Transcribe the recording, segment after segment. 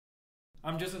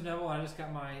I'm Joseph Neville. I just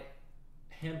got my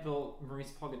hand-built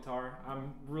Maurice Paul guitar.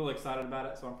 I'm really excited about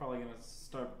it, so I'm probably going to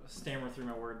start stammering through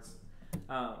my words.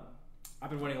 I've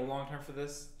been waiting a long time for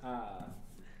this.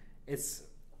 It's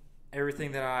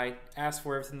everything that I asked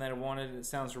for, everything that I wanted. It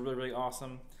sounds really, really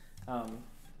awesome.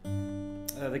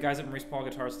 The guys at Maurice Paul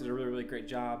Guitars did a really, really great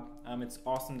job. It's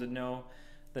awesome to know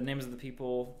the names of the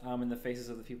people and the faces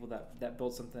of the people that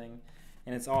built something,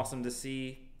 and it's awesome to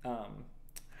see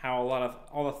how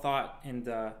all the thought and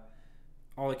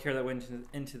all the care that went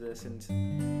into this, and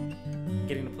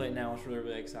getting to play it now is really,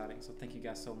 really exciting. So thank you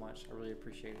guys so much. I really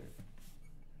appreciate it.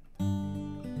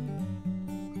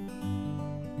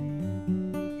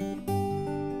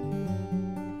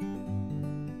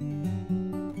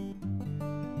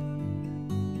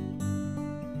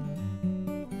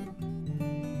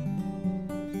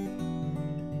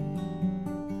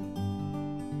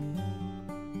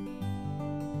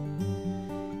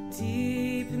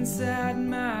 Deep inside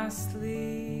my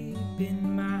sleep,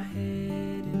 in my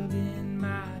head and in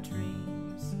my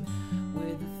dreams,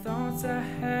 where the thoughts I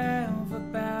have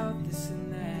about this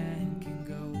and that can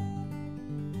go.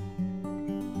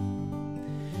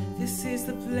 This is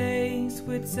the place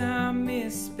where time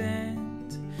is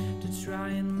spent to try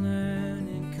and learn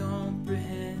and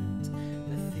comprehend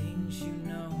the things you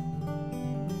know,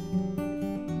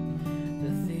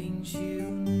 the things you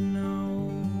know.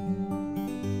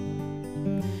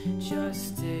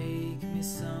 Just take me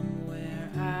somewhere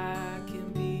I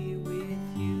can be with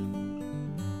you.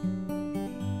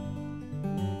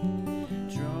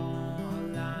 Draw a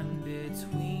line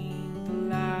between the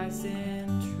lies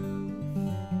and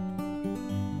truth.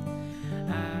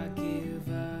 I give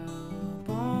up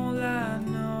all I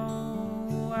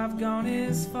know. I've gone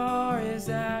as far as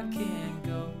I can.